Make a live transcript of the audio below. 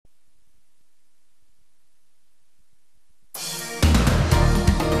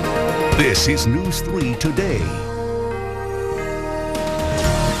This is News 3 Today.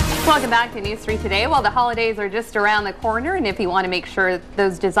 Welcome back to News 3 Today. Well, the holidays are just around the corner, and if you want to make sure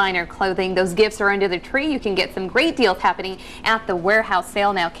those designer clothing, those gifts are under the tree, you can get some great deals happening at the warehouse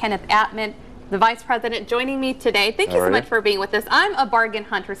sale. Now, Kenneth Atman, the Vice President, joining me today. Thank you so much for being with us. I'm a bargain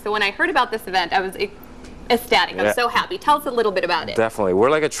hunter, so when I heard about this event, I was ecstatic. I'm so happy. Tell us a little bit about it. Definitely. We're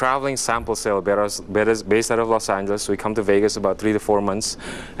like a traveling sample sale based out of Los Angeles. We come to Vegas about 3 to 4 months.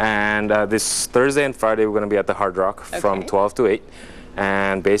 And this Thursday and Friday, we're going to be at the Hard Rock from 12 to 8.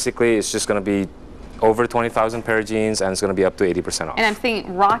 And basically, it's just going to be over 20,000 pair of jeans, and it's going to be up to 80% off. And I'm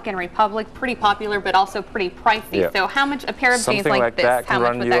seeing Rock and Republic, pretty popular, but also pretty pricey. Yeah. So how much a pair of jeans like this, that how can much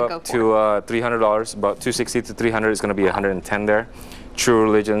run would you that go up for? to $300, about $260 to $300 is going to be $110 there. True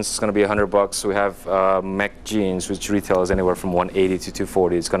Religions is going to be $100. We have Mech jeans, which retails anywhere from $180 to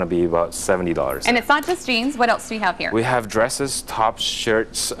 $240. It's going to be about $70. And it's not just jeans. What else do you have here? We have dresses, tops,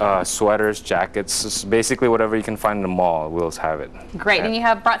 shirts, sweaters, jackets. It's basically whatever you can find in the mall, we'll have it. Great. And you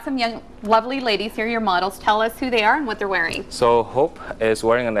have brought some young, lovely ladies here, your models. Tell us who they are and what they're wearing. So Hope is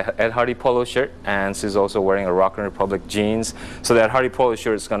wearing an Ed Hardy polo shirt, and she's also wearing a Rock and Republic jeans. So that Hardy polo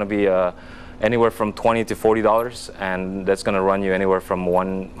shirt is going to be anywhere from $20 to $40, and that's going to run you anywhere from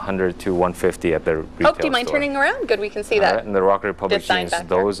 $100 to $150 at the retail Hope, do you mind store. turning around? Good, we can see that. And the Rock and Republic jeans,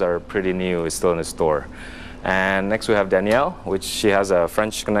 those are pretty new. It's still in the store. And next we have Danielle, which she has a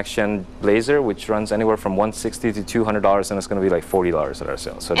French Connection blazer, which runs anywhere from $160 to $200, and it's going to be like $40 at our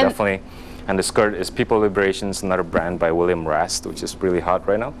sale. So definitely. And the skirt is People Liberations, another brand by William Rast, which is really hot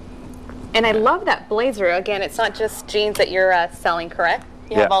right now. And I love that blazer. Again, it's not just jeans that you're selling, correct?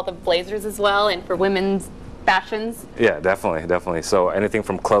 You have all the blazers as well, and for women's fashions. Yeah, definitely, definitely. So anything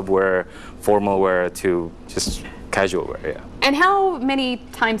from club wear, formal wear, to just casual wear, yeah. And how many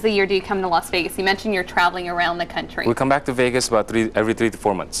times a year do you come to Las Vegas? You mentioned you're traveling around the country. We come back to Vegas about every 3 to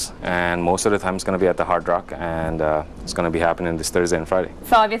 4 months, and most of the time it's going to be at the Hard Rock, and it's going to be happening this Thursday and Friday.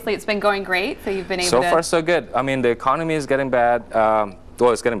 So obviously it's been going great, so you've been able to... So far so good. I mean, the economy is getting bad.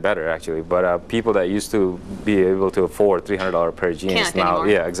 Well, it's getting better actually, but people that used to be able to afford $300 pair of jeans can't now, anymore.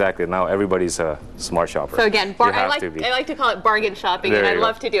 Yeah, exactly. Now everybody's a smart shopper. So again, I like to call it bargain shopping, and I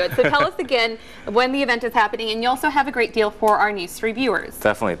love to do it. So tell us again when the event is happening, and you also have a great deal for our News 3 viewers.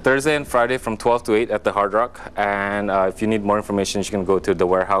 Definitely. Thursday and Friday from 12 to 8 at the Hard Rock, and if you need more information, you can go to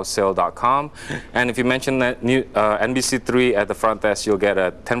thewarehousesale.com, and if you mention that new NBC3 at the front desk, you'll get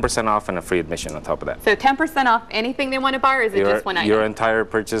a 10% off and a free admission on top of that. So 10% off anything they want to buy, or is it just one item? Your entire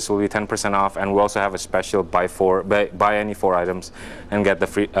purchase will be 10% off, and we also have a special buy any 4 items and get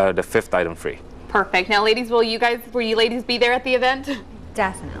the fifth item free. Perfect. Now, ladies, will you ladies be there at the event?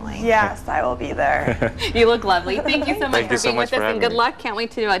 Definitely. Yes, I will be there. You look lovely. Thank you so much for being with us, and good me. luck. Can't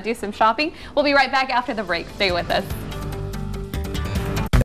wait to do some shopping. We'll be right back after the break. Stay with us.